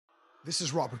This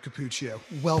is Robert Capuccio.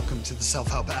 Welcome to the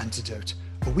Self-Help Antidote,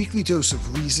 a weekly dose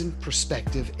of reason,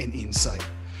 perspective, and insight,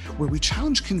 where we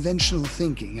challenge conventional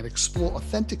thinking and explore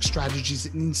authentic strategies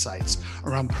and insights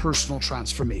around personal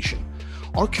transformation.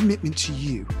 Our commitment to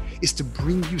you is to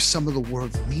bring you some of the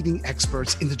world's leading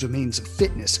experts in the domains of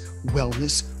fitness,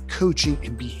 wellness, coaching,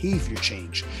 and behavior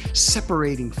change,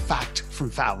 separating fact from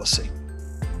fallacy.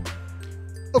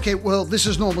 Okay, well, this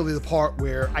is normally the part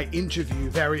where I interview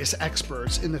various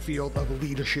experts in the field of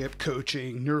leadership,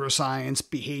 coaching, neuroscience,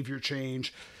 behavior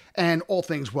change, and all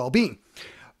things well-being.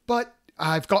 But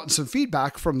I've gotten some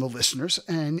feedback from the listeners,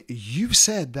 and you've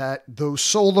said that those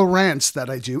solo rants that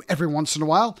I do every once in a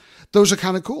while, those are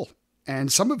kind of cool.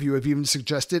 And some of you have even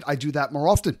suggested I do that more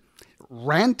often.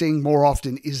 Ranting more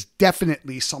often is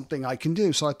definitely something I can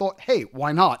do. So I thought, hey,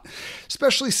 why not?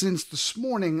 Especially since this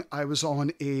morning I was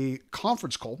on a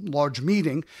conference call, large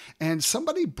meeting, and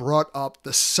somebody brought up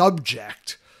the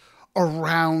subject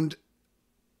around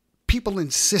people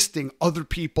insisting other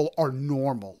people are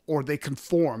normal or they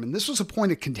conform. And this was a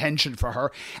point of contention for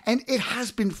her. And it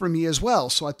has been for me as well.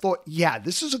 So I thought, yeah,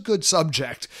 this is a good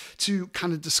subject to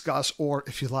kind of discuss, or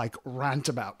if you like, rant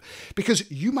about. Because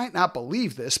you might not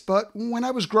believe this, but when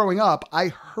I was growing up, I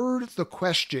heard the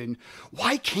question,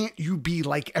 why can't you be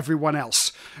like everyone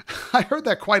else? I heard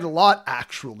that quite a lot,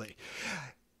 actually.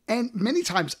 And many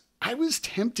times I was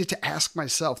tempted to ask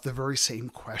myself the very same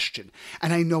question.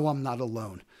 And I know I'm not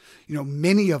alone. You know,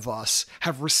 many of us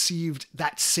have received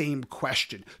that same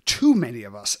question. Too many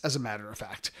of us, as a matter of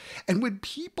fact. And when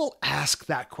people ask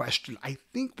that question, I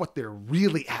think what they're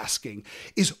really asking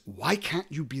is, why can't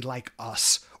you be like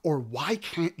us? Or why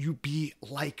can't you be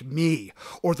like me?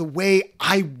 Or the way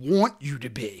I want you to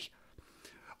be?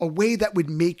 A way that would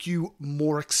make you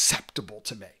more acceptable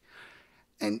to me.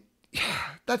 And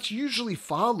that's usually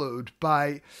followed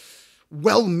by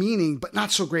well-meaning but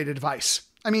not so great advice.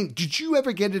 I mean, did you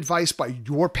ever get advice by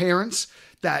your parents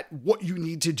that what you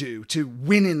need to do to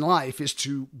win in life is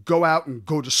to go out and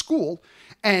go to school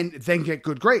and then get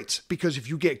good grades? Because if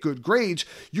you get good grades,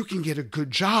 you can get a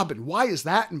good job. And why is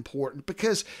that important?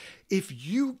 Because if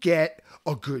you get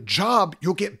a good job,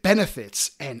 you'll get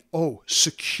benefits and,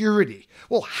 security.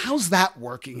 Well, how's that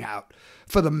working out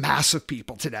for the mass of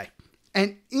people today?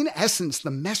 And in essence,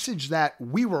 the message that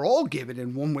we were all given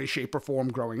in one way, shape, or form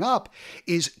growing up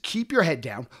is keep your head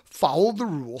down, follow the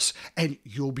rules, and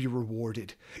you'll be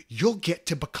rewarded. You'll get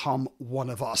to become one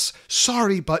of us.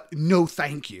 Sorry, but no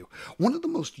thank you. One of the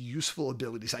most useful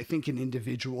abilities I think an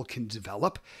individual can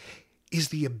develop is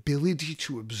the ability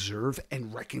to observe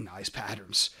and recognize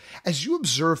patterns. As you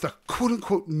observe the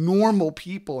quote-unquote normal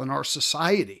people in our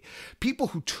society, people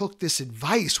who took this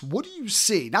advice, what do you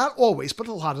see? Not always, but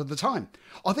a lot of the time.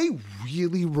 Are they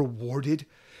really rewarded?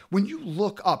 When you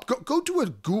look up, go do a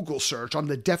Google search on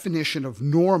the definition of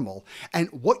normal, and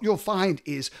what you'll find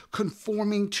is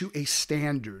conforming to a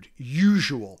standard,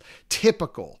 usual,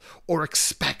 typical, or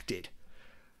expected.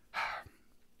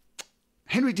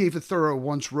 Henry David Thoreau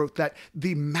once wrote that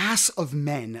the mass of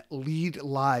men lead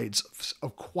lives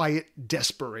of quiet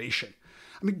desperation.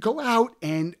 I mean, go out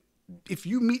and if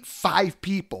you meet 5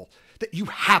 people that you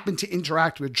happen to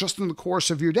interact with just in the course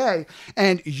of your day,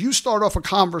 and you start off a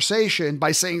conversation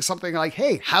by saying something like,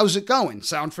 hey, how's it going?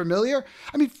 Sound familiar?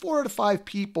 I mean, 4 out of 5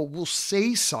 people will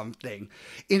say something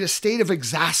in a state of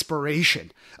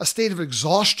exasperation, a state of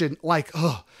exhaustion, like,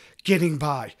 getting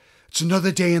by. It's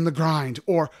another day in the grind,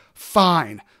 or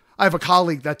fine. I have a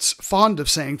colleague that's fond of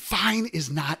saying, fine is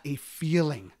not a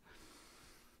feeling.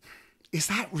 Is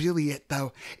that really it,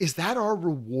 though? Is that our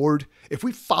reward? If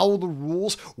we follow the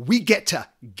rules, we get to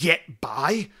get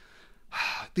by?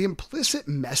 The implicit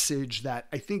message that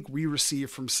I think we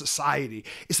receive from society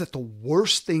is that the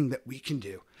worst thing that we can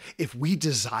do if we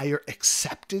desire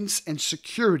acceptance and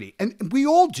security, and we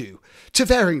all do to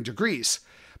varying degrees,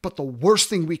 but the worst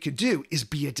thing we could do is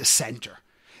be a dissenter.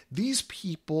 These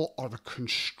people are the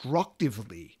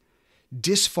constructively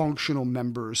dysfunctional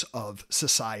members of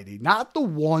society, not the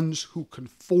ones who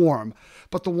conform,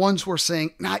 but the ones who are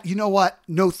saying, you know what?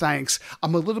 No thanks.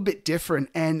 I'm a little bit different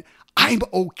and I'm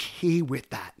okay with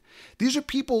that. These are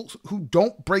people who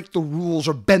don't break the rules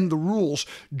or bend the rules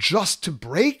just to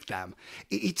break them.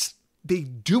 They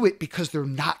do it because they're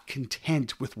not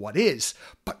content with what is,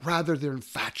 but rather they're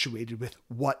infatuated with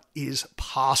what is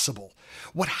possible.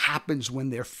 What happens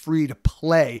when they're free to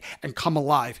play and come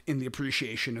alive in the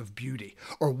appreciation of beauty,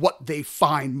 or what they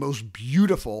find most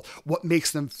beautiful, what makes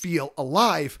them feel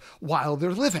alive while they're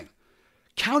living.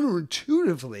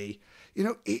 Counterintuitively,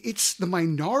 it's the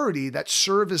minority that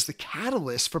serve as the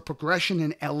catalyst for progression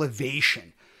and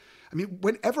elevation. I mean,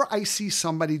 whenever I see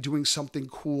somebody doing something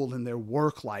cool in their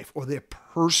work life or their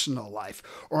personal life,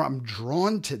 or I'm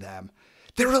drawn to them,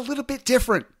 they're a little bit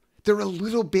different. They're a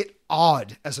little bit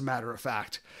odd, as a matter of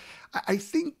fact. I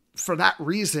think for that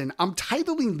reason, I'm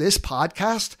titling this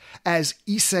podcast as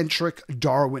Eccentric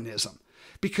Darwinism,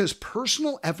 because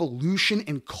personal evolution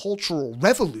and cultural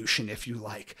revolution, if you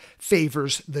like,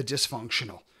 favors the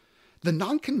dysfunctional. The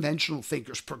non-conventional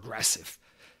thinker's progressive.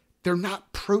 They're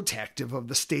not protective of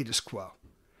the status quo.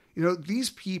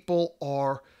 These people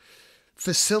are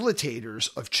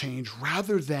facilitators of change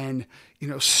rather than,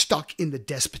 stuck in the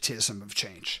despotism of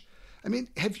change. I mean,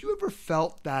 have you ever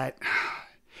felt that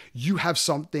you have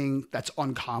something that's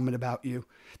uncommon about you,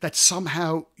 that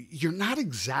somehow you're not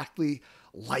exactly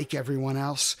like everyone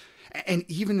else? And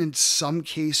even in some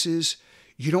cases,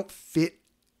 you don't fit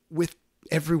with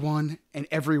everyone and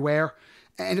everywhere.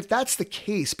 And if that's the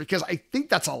case, because I think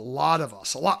that's a lot of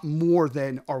us, a lot more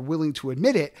than are willing to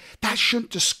admit it, that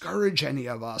shouldn't discourage any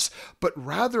of us, but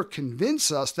rather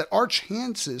convince us that our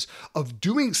chances of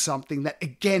doing something that,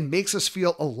 again, makes us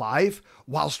feel alive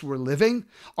whilst we're living,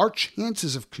 our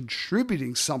chances of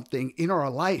contributing something in our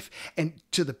life and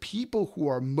to the people who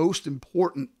are most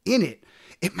important in it,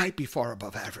 it might be far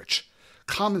above average.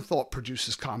 Common thought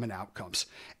produces common outcomes.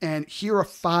 And here are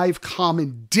 5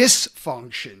 common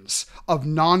dysfunctions of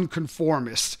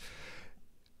nonconformists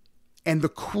and the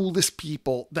coolest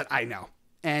people that I know.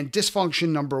 And dysfunction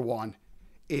number 1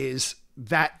 is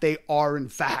that they are, in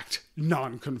fact,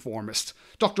 nonconformist.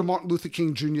 Dr. Martin Luther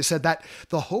King Jr. said that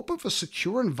the hope of a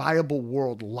secure and viable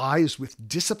world lies with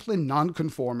disciplined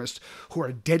nonconformists who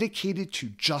are dedicated to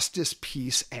justice,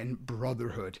 peace, and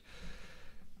brotherhood.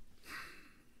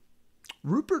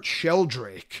 Rupert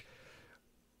Sheldrake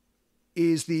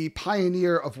is the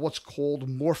pioneer of what's called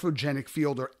morphogenic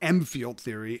field or M field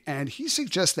theory, and he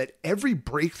suggests that every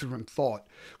breakthrough in thought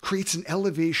creates an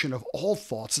elevation of all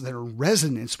thoughts that are in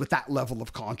resonance with that level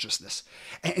of consciousness.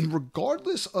 And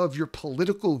regardless of your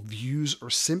political views or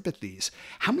sympathies,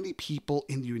 how many people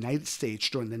in the United States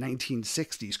during the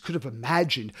 1960s could have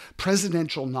imagined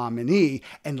presidential nominee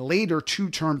and later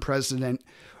 2-term president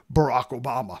Barack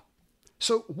Obama?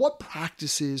 So what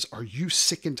practices are you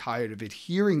sick and tired of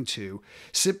adhering to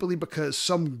simply because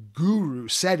some guru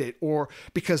said it or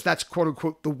because that's quote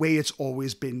unquote the way it's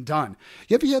always been done?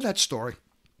 You ever hear that story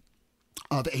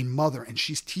of a mother and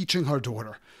she's teaching her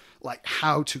daughter like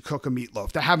how to cook a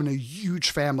meatloaf? They're having a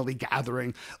huge family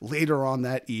gathering later on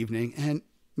that evening and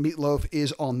meatloaf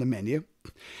is on the menu.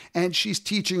 And she's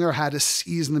teaching her how to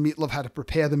season the meatloaf, how to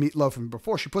prepare the meatloaf. And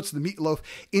before she puts the meatloaf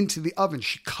into the oven,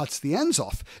 she cuts the ends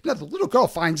off. Now, the little girl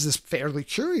finds this fairly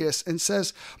curious and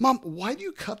says, "Mom, why do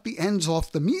you cut the ends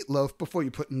off the meatloaf before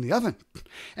you put it in the oven?"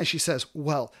 And she says,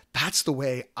 "Well, that's the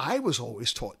way I was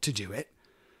always taught to do it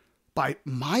by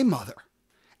my mother."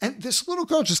 And this little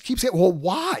girl just keeps saying, "Well,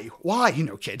 why? Why,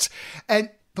 kids?" And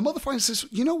the mother finally says,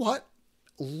 "You know what?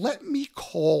 Let me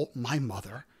call my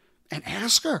mother and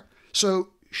ask her." So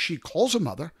she calls her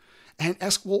mother and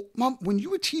asks, "Well, Mom, when you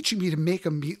were teaching me to make a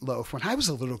meatloaf when I was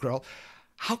a little girl,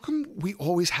 how come we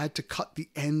always had to cut the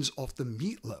ends off the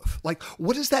meatloaf? Like,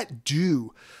 what does that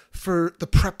do for the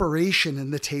preparation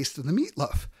and the taste of the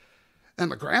meatloaf?" And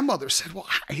the grandmother said, "Well,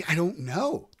 I don't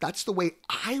know. That's the way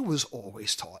I was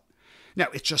always taught." Now,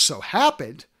 it just so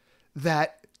happened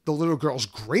that the little girl's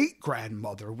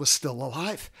great-grandmother was still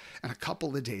alive. And a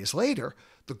couple of days later,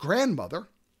 the grandmother,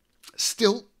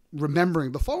 still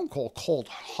remembering the phone call, called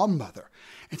her mother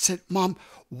and said, "Mom,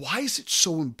 why is it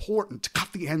so important to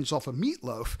cut the ends off a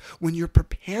meatloaf when you're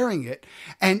preparing it?"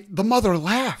 And the mother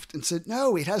laughed and said,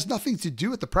 "No, it has nothing to do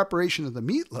with the preparation of the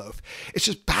meatloaf. It's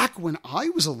just back when I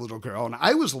was a little girl and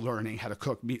I was learning how to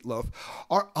cook meatloaf,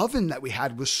 our oven that we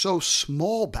had was so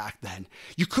small back then,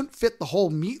 you couldn't fit the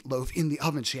whole meatloaf in the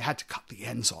oven, so you had to cut the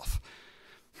ends off."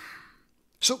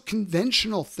 So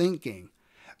conventional thinking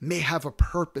may have a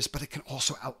purpose, but it can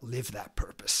also outlive that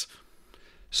purpose.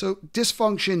 So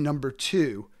dysfunction number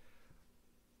 2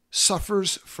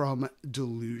 suffers from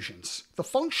delusions. The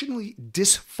functionally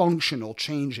dysfunctional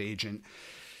change agent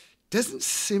doesn't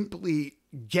simply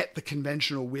get the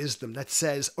conventional wisdom that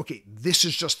says, okay, this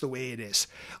is just the way it is.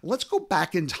 Let's go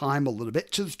back in time a little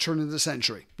bit to the turn of the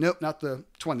century. Nope, not the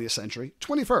 20th century,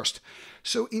 21st.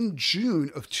 So in June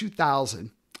of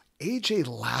 2000, A.J.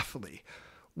 Lafley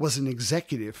was an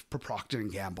executive for Procter &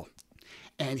 Gamble.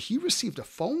 And he received a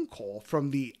phone call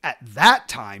from the, at that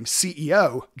time,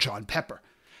 CEO, John Pepper.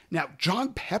 Now,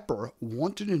 John Pepper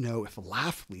wanted to know if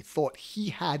Lafley thought he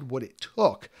had what it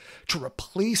took to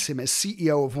replace him as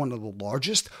CEO of one of the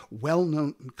largest,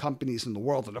 well-known companies in the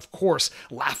world. And of course,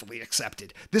 Lafley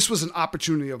accepted. This was an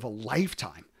opportunity of a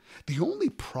lifetime. The only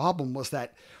problem was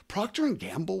that Procter &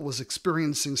 Gamble was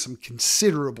experiencing some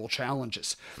considerable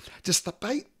challenges.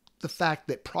 Despite the fact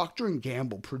that Procter &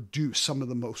 Gamble produced some of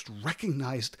the most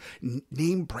recognized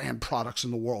name brand products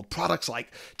in the world, products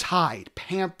like Tide,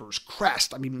 Pampers,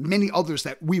 Crest, many others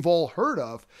that we've all heard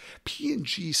of,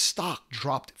 P&G's stock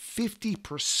dropped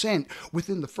 50%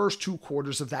 within the first 2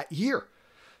 quarters of that year.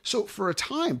 So for a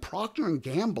time, Procter &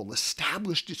 Gamble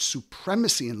established its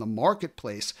supremacy in the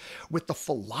marketplace with the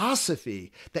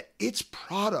philosophy that its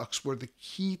products were the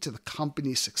key to the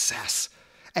company's success.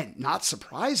 And not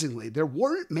surprisingly, there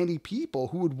weren't many people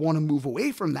who would want to move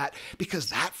away from that because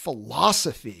that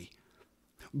philosophy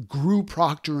grew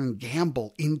Procter &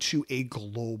 Gamble into a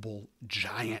global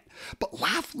giant. But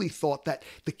Lafley thought that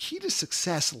the key to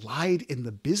success lied in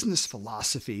the business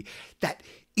philosophy that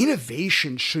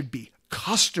innovation should be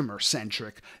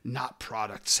customer-centric, not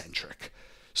product-centric.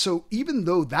 So even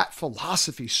though that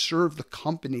philosophy served the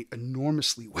company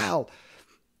enormously well,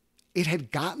 it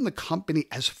had gotten the company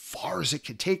as far as it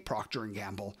could take Procter &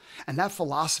 Gamble, and that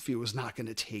philosophy was not going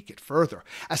to take it further.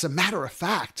 As a matter of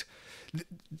fact,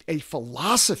 a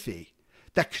philosophy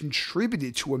that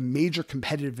contributed to a major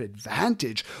competitive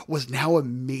advantage was now a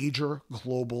major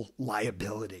global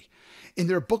liability. In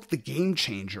their book, The Game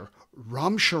Changer,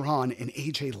 Ram Charan and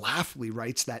A.J. Lafley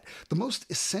writes that the most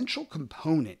essential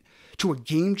component to a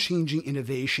game-changing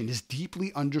innovation is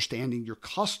deeply understanding your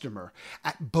customer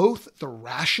at both the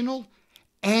rational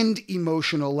and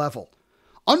emotional level.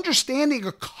 Understanding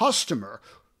a customer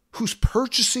who's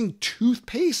purchasing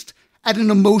toothpaste at an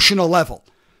emotional level.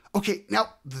 Okay,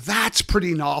 now that's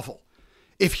pretty novel.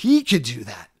 If he could do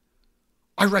that,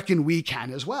 I reckon we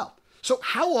can as well. So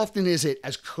how often is it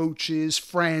as coaches,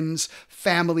 friends,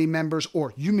 family members,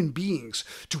 or human beings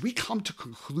do we come to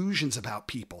conclusions about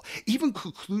people, even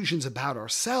conclusions about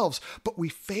ourselves, but we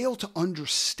fail to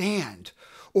understand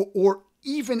or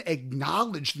even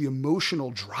acknowledge the emotional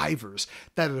drivers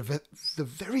that are the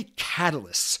very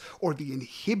catalysts or the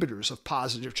inhibitors of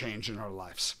positive change in our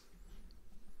lives?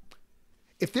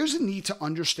 If there's a need to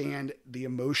understand the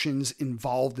emotions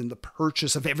involved in the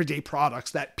purchase of everyday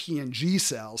products that P&G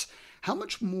sells, how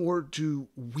much more do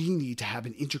we need to have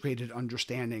an integrated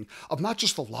understanding of not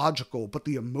just the logical, but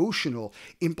the emotional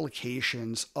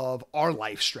implications of our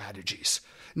life strategies?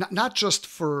 Not just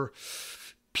for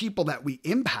people that we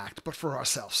impact, but for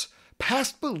ourselves.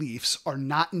 Past beliefs are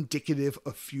not indicative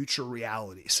of future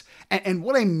realities. And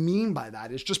what I mean by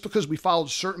that is just because we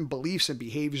followed certain beliefs and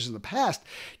behaviors in the past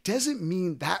doesn't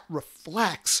mean that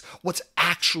reflects what's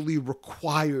actually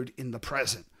required in the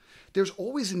present. There's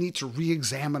always a need to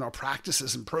re-examine our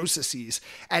practices and processes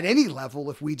at any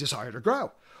level if we desire to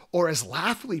grow. Or as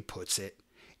Lafley puts it,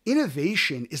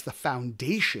 innovation is the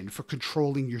foundation for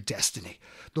controlling your destiny,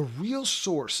 the real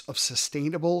source of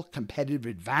sustainable competitive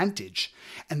advantage,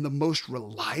 and the most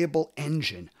reliable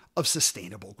engine of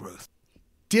sustainable growth.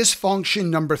 Dysfunction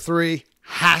number 3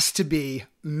 has to be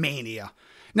mania.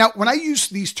 Now, when I use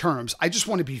these terms, I just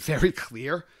want to be very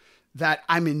clear that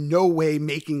I'm in no way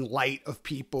making light of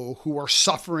people who are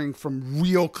suffering from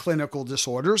real clinical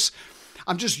disorders.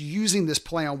 I'm just using this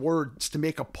play on words to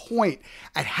make a point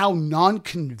at how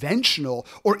non-conventional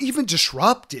or even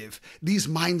disruptive these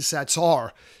mindsets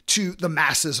are to the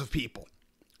masses of people.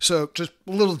 So just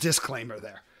a little disclaimer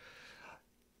there.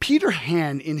 Peter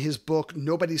Han, in his book,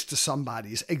 Nobody's to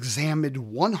Somebody's, examined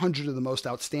 100 of the most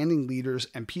outstanding leaders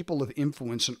and people of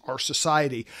influence in our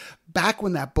society back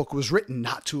when that book was written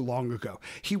not too long ago.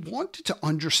 He wanted to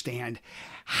understand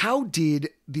how did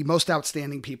the most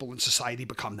outstanding people in society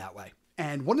become that way.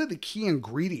 And one of the key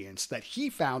ingredients that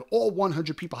he found all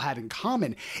 100 people had in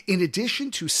common, in addition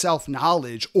to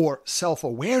self-knowledge or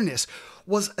self-awareness,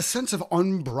 was a sense of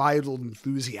unbridled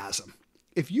enthusiasm.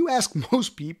 If you ask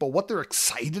most people what they're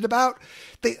excited about,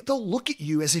 they'll look at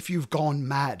you as if you've gone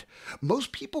mad.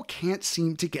 Most people can't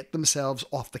seem to get themselves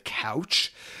off the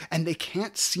couch, and they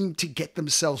can't seem to get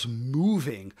themselves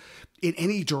moving in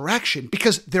any direction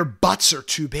because their butts are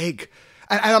too big.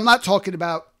 And I'm not talking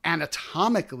about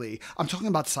anatomically, I'm talking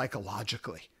about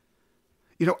psychologically.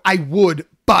 I would,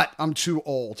 but I'm too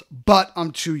old, but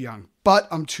I'm too young, but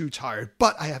I'm too tired,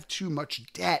 but I have too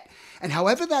much debt. And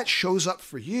however that shows up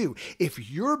for you, if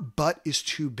your butt is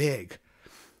too big,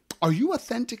 are you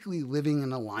authentically living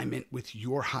in alignment with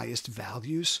your highest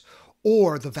values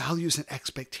or the values and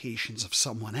expectations of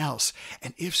someone else?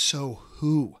 And if so,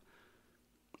 who?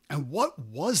 And what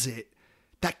was it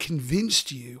that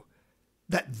convinced you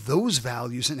that those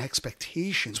values and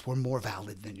expectations were more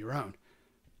valid than your own?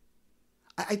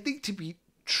 I think to be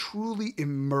truly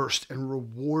immersed and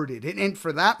rewarded, and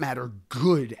for that matter,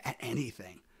 good at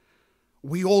anything,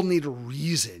 we all need a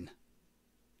reason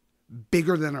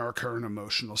bigger than our current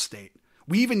emotional state.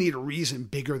 We even need a reason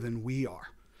bigger than we are.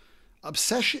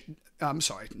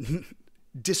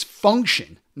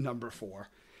 Dysfunction, number 4,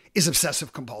 is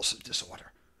obsessive compulsive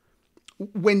disorder.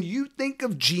 When you think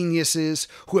of geniuses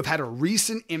who have had a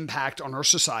recent impact on our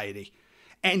society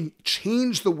and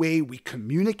changed the way we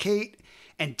communicate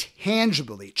and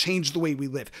tangibly change the way we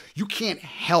live, you can't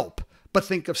help but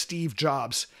think of Steve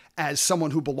Jobs as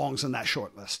someone who belongs on that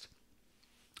short list.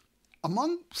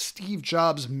 Among Steve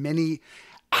Jobs' many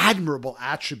admirable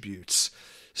attributes,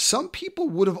 some people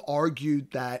would have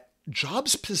argued that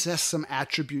Jobs possessed some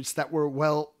attributes that were,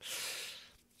 well,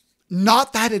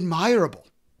 not that admirable.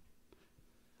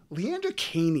 Leander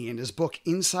Caney, in his book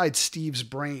Inside Steve's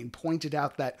Brain, pointed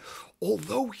out that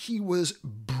although he was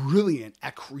brilliant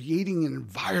at creating an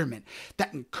environment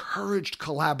that encouraged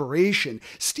collaboration,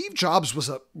 Steve Jobs was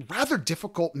a rather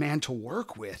difficult man to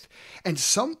work with, and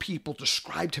some people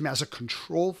described him as a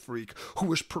control freak who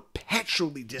was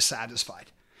perpetually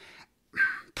dissatisfied.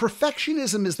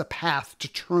 Perfectionism is the path to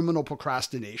terminal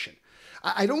procrastination.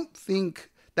 I don't think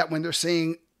that when they're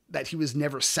saying that he was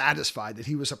never satisfied, that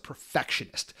he was a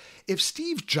perfectionist. If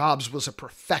Steve Jobs was a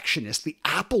perfectionist, the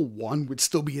Apple I would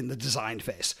still be in the design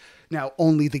phase. Now,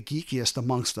 only the geekiest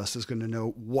amongst us is going to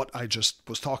know what I just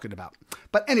was talking about.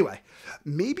 But anyway,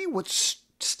 maybe what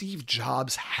Steve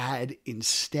Jobs had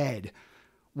instead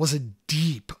was a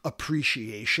deep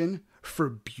appreciation for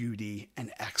beauty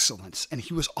and excellence, and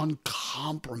he was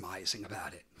uncompromising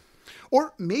about it.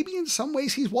 Or maybe in some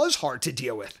ways he was hard to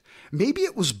deal with. Maybe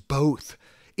it was both.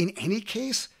 In any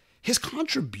case, his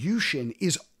contribution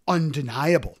is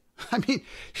undeniable. I mean,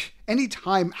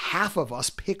 anytime half of us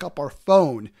pick up our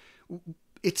phone,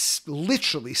 it's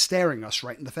literally staring us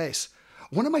right in the face.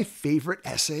 One of my favorite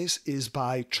essays is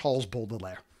by Charles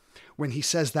Baudelaire, when he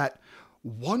says that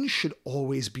one should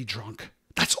always be drunk.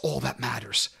 That's all that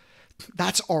matters.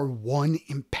 That's our one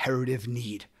imperative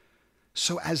need,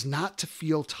 so as not to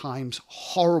feel time's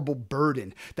horrible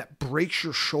burden that breaks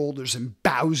your shoulders and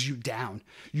bows you down.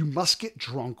 You must get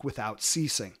drunk without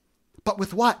ceasing. But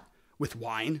with what? With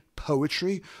wine,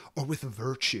 poetry, or with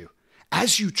virtue?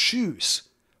 As you choose,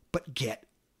 but get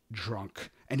drunk.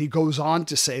 And he goes on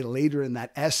to say later in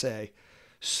that essay,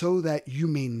 so that you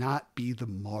may not be the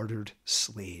martyred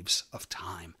slaves of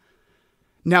time.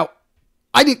 Now,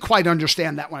 I didn't quite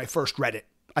understand that when I first read it.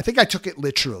 I think I took it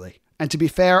literally. And to be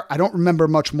fair, I don't remember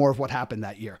much more of what happened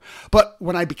that year. But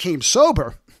when I became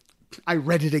sober, I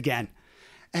read it again.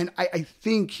 And I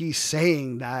think he's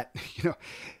saying that,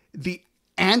 the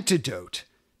antidote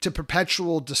to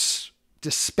perpetual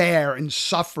despair and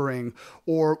suffering,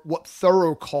 or what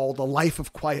Thoreau called a life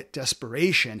of quiet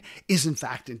desperation, is in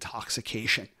fact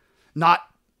intoxication. Not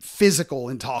physical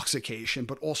intoxication,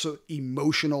 but also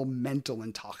emotional, mental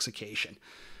intoxication.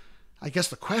 I guess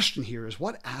the question here is,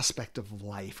 what aspect of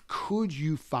life could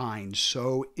you find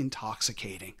so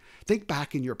intoxicating? Think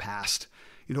back in your past.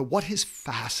 What has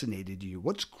fascinated you?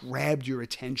 What's grabbed your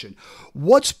attention?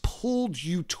 What's pulled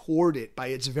you toward it by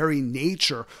its very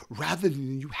nature, rather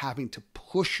than you having to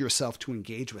push yourself to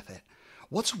engage with it?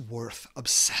 What's worth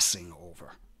obsessing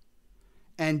over?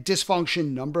 And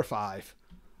dysfunction number 5,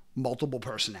 multiple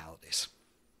personalities.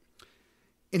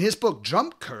 In his book,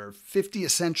 Jump Curve, 50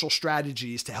 Essential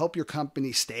Strategies to Help Your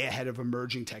Company Stay Ahead of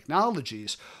Emerging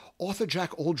Technologies, author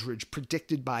Jack Aldridge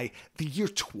predicted by the year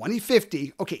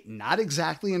 2050, okay, not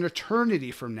exactly an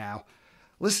eternity from now,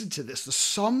 listen to this, the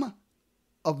sum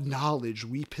of knowledge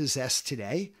we possess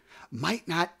today might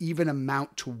not even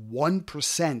amount to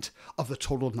 1% of the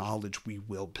total knowledge we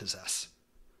will possess.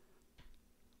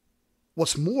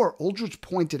 What's more, Aldridge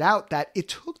pointed out that it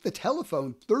took the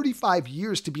telephone 35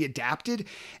 years to be adapted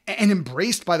and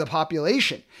embraced by the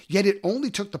population, yet it only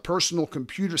took the personal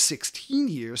computer 16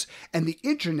 years and the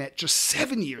internet just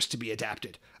 7 years to be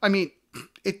adapted. I mean,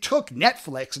 it took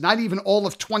Netflix not even all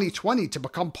of 2020 to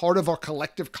become part of our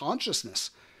collective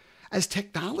consciousness. As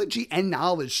technology and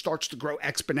knowledge starts to grow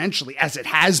exponentially, as it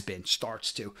has been,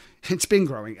 it's been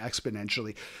growing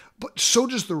exponentially, but so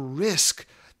does the risk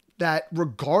that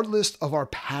regardless of our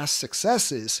past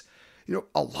successes,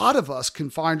 a lot of us can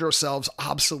find ourselves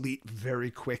obsolete very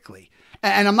quickly.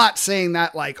 And I'm not saying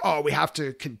that we have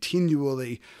to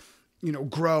continually,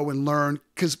 grow and learn,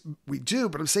 because we do,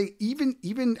 but I'm saying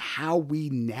even how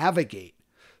we navigate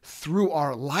through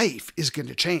our life is going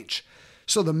to change.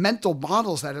 So the mental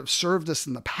models that have served us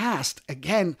in the past,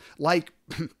 again, like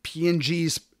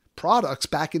P&G's products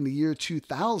back in the year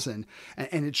 2000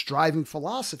 and its driving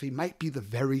philosophy, might be the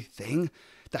very thing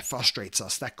that frustrates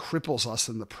us, that cripples us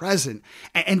in the present,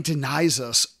 and denies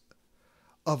us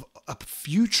of a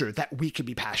future that we can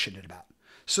be passionate about.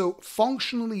 So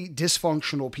functionally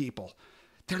dysfunctional people,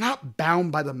 they're not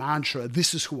bound by the mantra,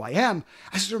 this is who I am,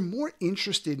 as they're more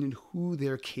interested in who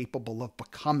they're capable of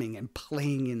becoming and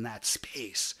playing in that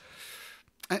space.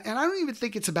 And I don't even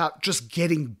think it's about just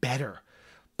getting better,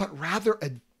 but rather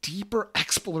a deeper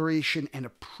exploration and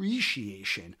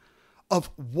appreciation of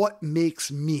what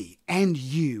makes me and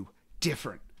you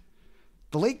different.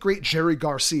 The late, great Jerry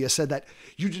Garcia said that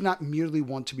you do not merely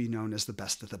want to be known as the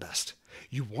best of the best.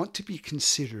 You want to be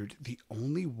considered the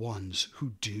only ones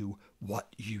who do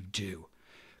what you do.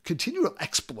 Continual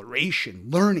exploration,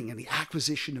 learning, and the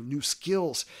acquisition of new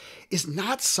skills is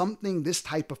not something this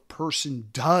type of person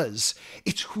does.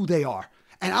 It's who they are.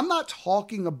 And I'm not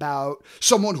talking about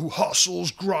someone who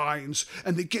hustles, grinds,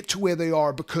 and they get to where they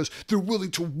are because they're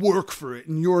willing to work for it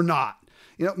and you're not.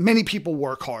 Many people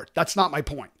work hard. That's not my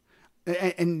point.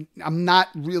 And I'm not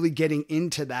really getting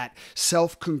into that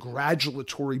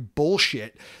self-congratulatory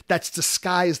bullshit that's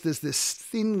disguised as this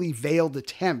thinly veiled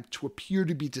attempt to appear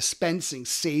to be dispensing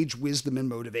sage wisdom and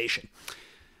motivation.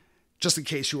 Just in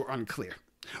case you were unclear.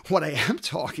 What I am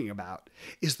talking about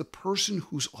is the person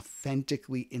who's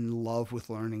authentically in love with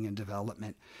learning and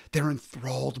development. They're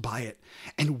enthralled by it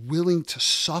and willing to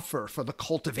suffer for the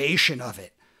cultivation of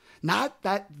it. Not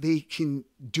that they can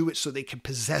do it so they can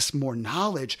possess more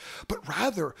knowledge, but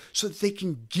rather so that they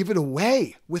can give it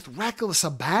away with reckless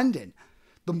abandon.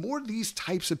 The more these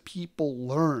types of people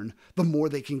learn, the more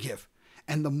they can give.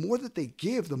 And the more that they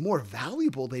give, the more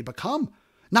valuable they become,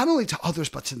 not only to others,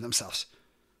 but to themselves.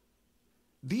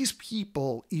 These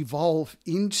people evolve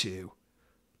into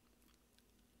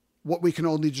what we can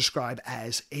only describe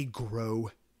as a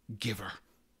grow giver.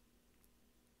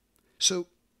 So,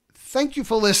 thank you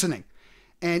for listening.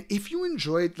 And if you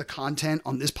enjoyed the content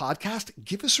on this podcast,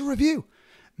 give us a review,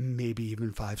 maybe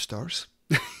even 5 stars.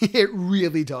 It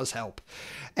really does help.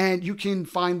 And you can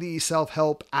find the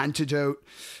Self-Help Antidote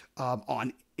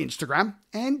on Instagram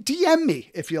and DM me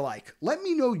if you like. Let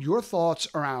me know your thoughts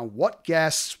around what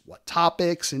guests, what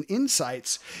topics, and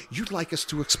insights you'd like us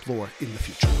to explore in the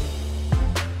future.